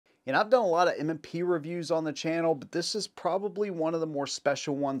And I've done a lot of M&P reviews on the channel, but this is probably one of the more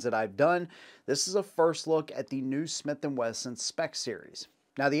special ones that I've done. This is a first look at the new Smith & Wesson Spec series.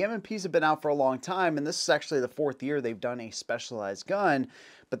 Now, the M&Ps have been out for a long time, and this is actually the 4th year they've done a specialized gun,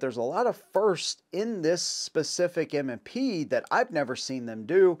 but there's a lot of firsts in this specific M&P that I've never seen them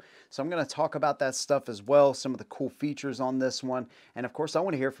do, so I'm going to talk about that stuff as well, some of the cool features on this one, and of course I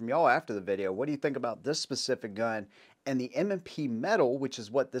want to hear from y'all after the video. What do you think about this specific gun and the M&P metal, which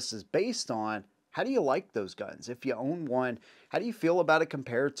is what this is based on? How do you like those guns? If you own one, how do you feel about it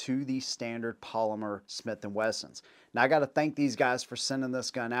compared to the standard polymer Smith & Wessons? Now, I got to thank these guys for sending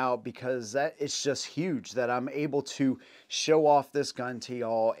this gun out, because it's just huge that I'm able to show off this gun to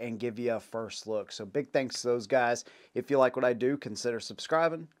y'all and give you a first look. So big thanks to those guys. If you like what I do, consider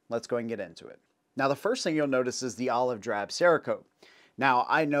subscribing. Let's go and get into it. Now, the first thing you'll notice is the olive drab Cerakote. Now,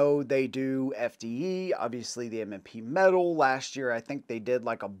 I know they do FDE, obviously the M&P metal. Last year, I think they did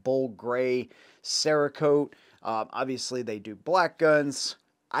like a bold gray Cerakote. Obviously, they do black guns.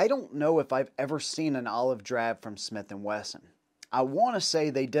 I don't know if I've ever seen an olive drab from Smith & Wesson. I want to say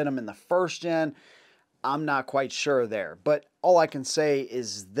they did them in the first gen. I'm not quite sure there. But all I can say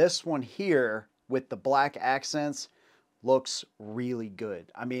is this one here with the black accents looks really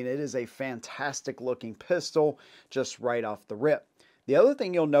good. I mean, it is a fantastic looking pistol just right off the rip. The other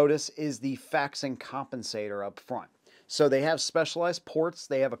thing you'll notice is the faxing compensator up front. So they have specialized ports.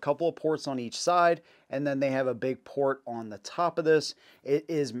 They have a couple of ports on each side, and then they have a big port on the top of this. It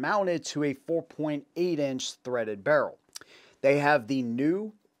is mounted to a 4.8-inch threaded barrel. They have the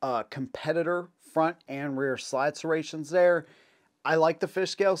new competitor front and rear slide serrations there. I like the fish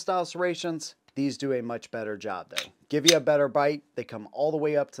scale style serrations. These do a much better job though. Give you a better bite. They come all the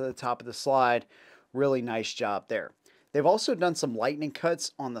way up to the top of the slide. Really nice job there. They've also done some lightning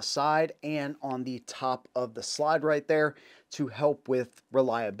cuts on the side and on the top of the slide right there to help with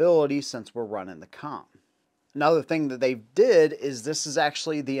reliability since we're running the comp. Another thing that they did is this is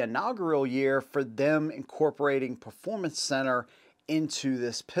actually the inaugural year for them incorporating Performance Center into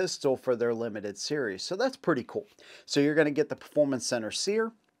this pistol for their limited series. So that's pretty cool. So you're going to get the Performance Center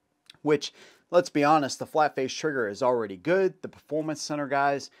sear, which, let's be honest, the flat face trigger is already good. The Performance Center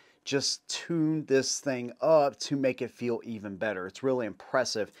guys just tuned this thing up to make it feel even better. It's really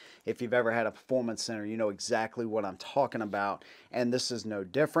impressive. If you've ever had a Performance Center, you know exactly what I'm talking about, and this is no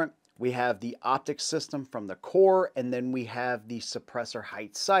different. We have the optic system from the core, and then we have the suppressor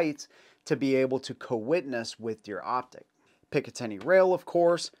height sights to be able to co-witness with your optic. Picatinny rail, of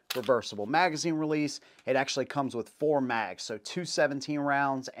course, reversible magazine release. It actually comes with 4 mags, so 2 17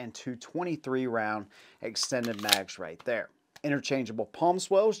 rounds and 2 23 round extended mags right there. Interchangeable palm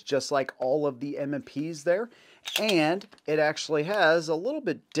swells, just like all of the M&Ps there. And it actually has a little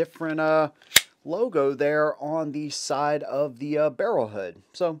bit different logo there on the side of the barrel hood.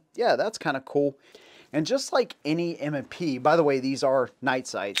 So yeah, that's kind of cool. And just like any M&P, by the way, these are night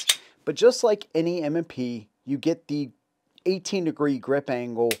sights, but just like any M&P, you get the 18-degree grip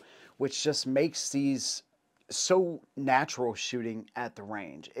angle, which just makes these so natural shooting at the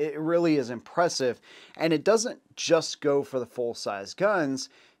range. It really is impressive, and it doesn't just go for the full-size guns.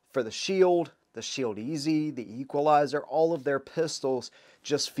 For the Shield Easy, the Equalizer, all of their pistols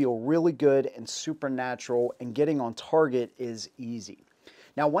just feel really good and super natural, and getting on target is easy.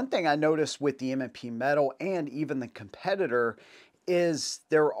 Now, one thing I noticed with the M&P metal and even the competitor is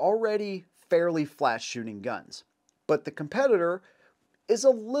they're already fairly flat shooting guns, but the competitor is a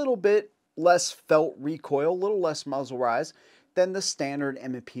little bit less felt recoil, a little less muzzle rise than the standard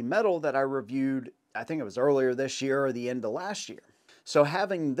M&P metal that I reviewed, I think it was earlier this year or the end of last year. So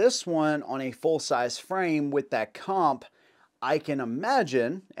having this one on a full-size frame with that comp, I can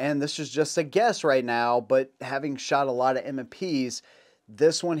imagine, and this is just a guess right now, but having shot a lot of M&Ps,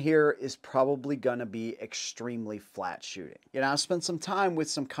 this one here is probably going to be extremely flat shooting. You know, I spent some time with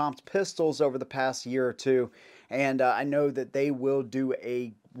some comped pistols over the past year or two, and I know that they will do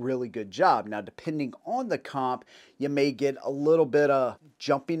a really good job. Now, depending on the comp, you may get a little bit of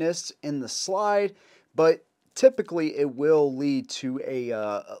jumpiness in the slide, but typically it will lead to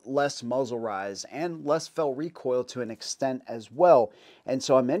a less muzzle rise and less felt recoil to an extent as well. And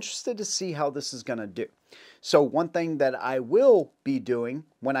so I'm interested to see how this is going to do. So one thing that I will be doing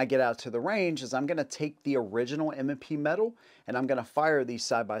when I get out to the range is I'm going to take the original M&P metal and I'm going to fire these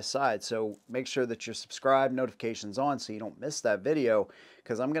side by side. So make sure that you're subscribed, notifications on, so you don't miss that video,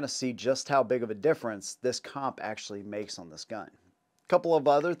 because I'm going to see just how big of a difference this comp actually makes on this gun. Couple of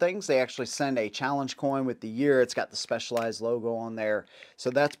other things, they actually send a challenge coin with the year. It's got the Specialized logo on there, so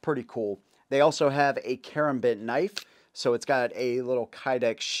that's pretty cool. They also have a carambit knife. So it's got a little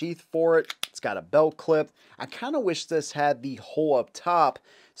Kydex sheath for it. It's got a belt clip. I kind of wish this had the hole up top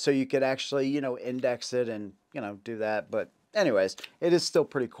so you could actually, index it and, do that. But anyways, it is still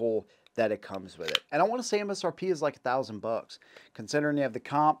pretty cool that it comes with it. And I want to say MSRP is like $1,000. Considering you have the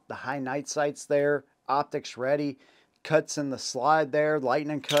comp, the high night sights there, optics ready, cuts in the slide there,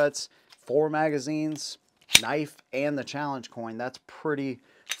 lightning cuts, 4 magazines, knife, and the challenge coin. That's pretty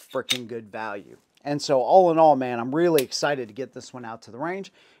freaking good value. And so all in all, man, I'm really excited to get this one out to the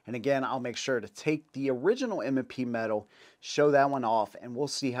range. And again, I'll make sure to take the original M&P metal, show that one off, and we'll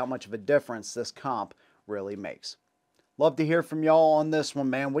see how much of a difference this comp really makes. Love to hear from y'all on this one,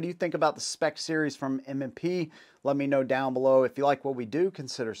 man. What do you think about the Spec series from M&P? Let me know down below. If you like what we do,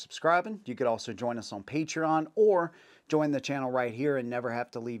 consider subscribing. You could also join us on Patreon or join the channel right here and never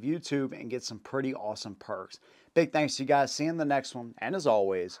have to leave YouTube and get some pretty awesome perks. Big thanks to you guys. See you in the next one. And as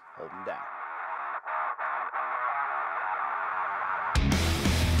always, hold them down.